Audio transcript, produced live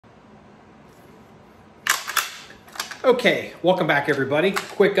Okay, welcome back everybody.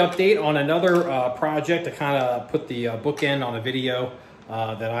 Quick update on another project. I kind of put the bookend on a video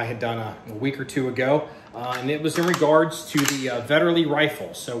that I had done a week or two ago, and it was in regards to the Vetterli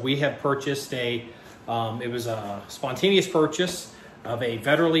rifle. So we have purchased it was a spontaneous purchase of a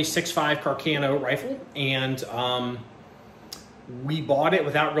Vetterli 6.5 Carcano rifle, and we bought it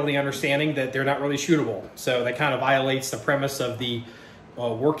without really understanding that they're not really shootable. So that kind of violates the premise of the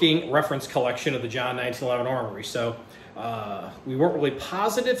working reference collection of the John 1911 Armory. So we weren't really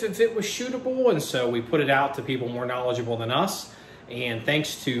positive if it was shootable, and so we put it out to people more knowledgeable than us. And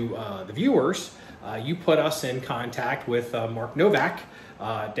thanks to the viewers, you put us in contact with Mark Novak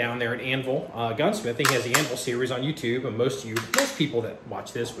down there at Anvil Gunsmith. He has the Anvil series on YouTube, and most people that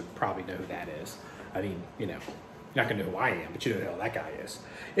watch this would probably know who that is. I mean, you know, you're not gonna know who I am, but you know who that guy is.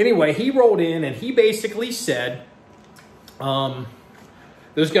 Anyway, he rolled in and he basically said,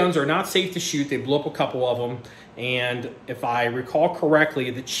 those guns are not safe to shoot. They blew up a couple of them. And if I recall correctly,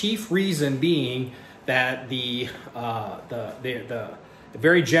 the chief reason being that the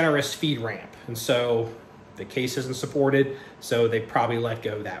very generous feed ramp. And so the case isn't supported, so they probably let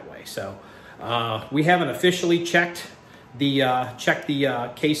go that way. So we haven't officially checked the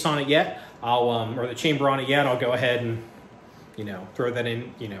case on it yet. Or the chamber on it yet. I'll go ahead and, you know, throw that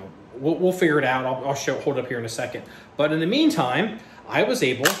in, you know, we'll figure it out. I'll hold it up here in a second. But in the meantime, I was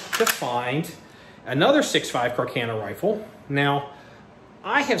able to find another 6.5 Carcano rifle. Now,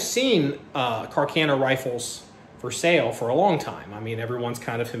 I have seen Carcano rifles for sale for a long time. I mean, everyone's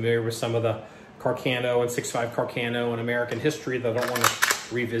kind of familiar with some of the Carcano and 6.5 Carcano in American history that I don't want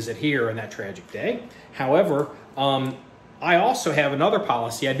to revisit here in that tragic day. However, I also have another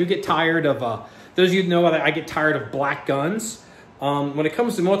policy. I do get tired of, those of you who know that I get tired of black guns. When it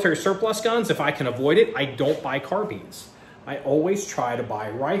comes to military surplus guns, if I can avoid it, I don't buy carbines. I always try to buy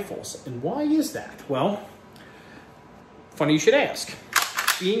rifles. And why is that? Well, funny you should ask.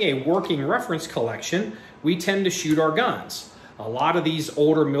 Being a working reference collection, we tend to shoot our guns. A lot of these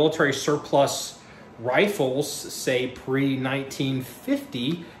older military surplus rifles, say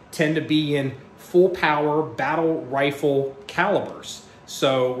pre-1950, tend to be in full power battle rifle calibers.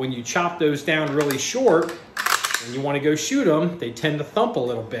 So when you chop those down really short and you want to go shoot them, they tend to thump a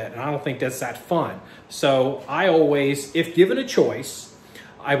little bit, and I don't think that's that fun. So I always, if given a choice,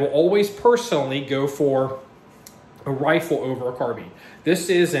 I will always personally go for a rifle over a carbine. This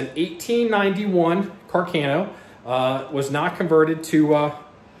is an 1891 Carcano, was not converted to, or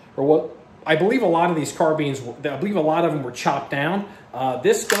what, I believe a lot of these carbines, I believe a lot of them were chopped down.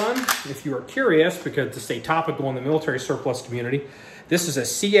 This gun, if you are curious, because to stay topical in the military surplus community, this is a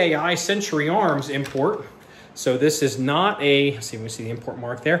CAI Century Arms import. So this is not a, let's see, we see the import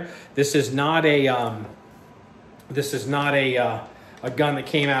mark there. This is not a gun that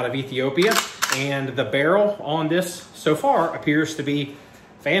came out of Ethiopia, and the barrel on this so far appears to be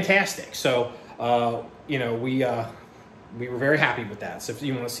fantastic. So you know, we were very happy with that. So if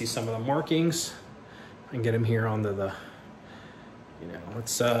you want to see some of the markings, I can get them here on the you know,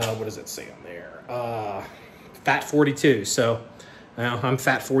 let's what does it say on there? Fat 42. So I'm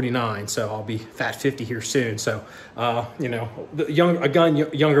fat 49, so I'll be fat 50 here soon. So, you know,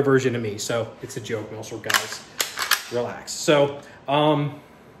 younger version of me. So it's a joke, also, guys. Relax. So,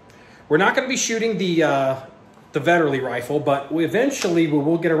 we're not going to be shooting the Vetterli rifle, but eventually we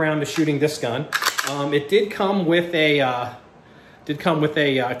will get around to shooting this gun. It did come with a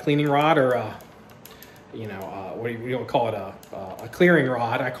cleaning rod, or you know, what do you call it? A clearing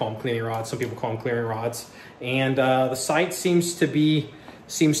rod. I call them cleaning rods. Some people call them clearing rods. And the sight seems to be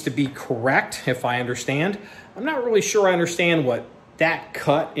correct, if I understand. I'm not really sure I understand what that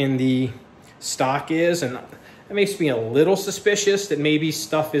cut in the stock is, and it makes me a little suspicious that maybe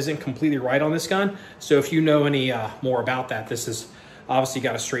stuff isn't completely right on this gun. So if you know any more about that, this is obviously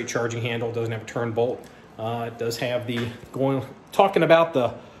got a straight charging handle. It doesn't have a turn bolt. It does have talking about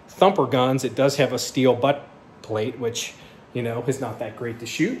the thumper guns, it does have a steel butt plate, which, you know, is not that great to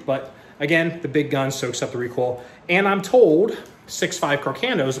shoot. But again, the big gun soaks up the recoil. And I'm told 6.5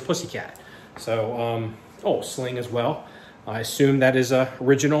 Carcano is a pussycat. So, oh, sling as well. I assume that is a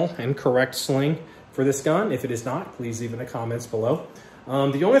original and correct sling for this gun. If it is not, please leave in the comments below.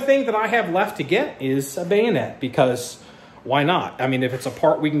 The only thing that I have left to get is a bayonet, because why not? I mean, if it's a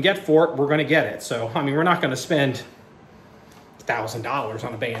part we can get for it, we're going to get it. So, I mean, we're not going to spend $1,000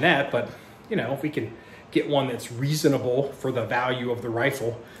 on a bayonet, but, you know, if we can get one that's reasonable for the value of the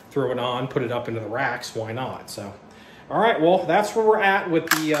rifle, throw it on, put it up into the racks, why not? So, all right, well, that's where we're at with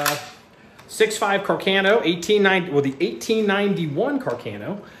the 6.5 Carcano, the 1891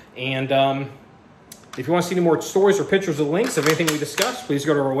 Carcano, and If you want to see any more stories or pictures or links of anything we discussed, please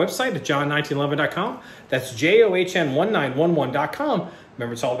go to our website at john1911.com. That's JOHN1911.com.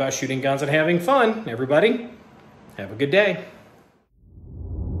 Remember, it's all about shooting guns and having fun. Everybody, have a good day.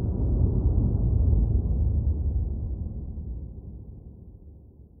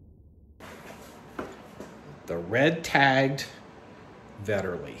 The red tagged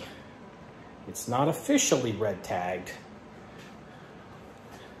Vetterli. It's not officially red tagged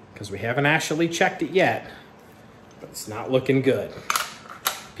because we haven't actually checked it yet, but it's not looking good.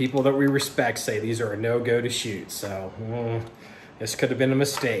 People that we respect say these are a no-go to shoot, so this could have been a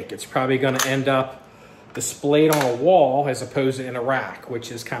mistake. It's probably going to end up displayed on a wall as opposed to in a rack,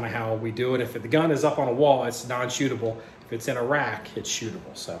 which is kind of how we do it. If the gun is up on a wall, it's non-shootable. If it's in a rack, it's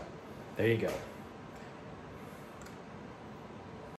shootable. So there you go.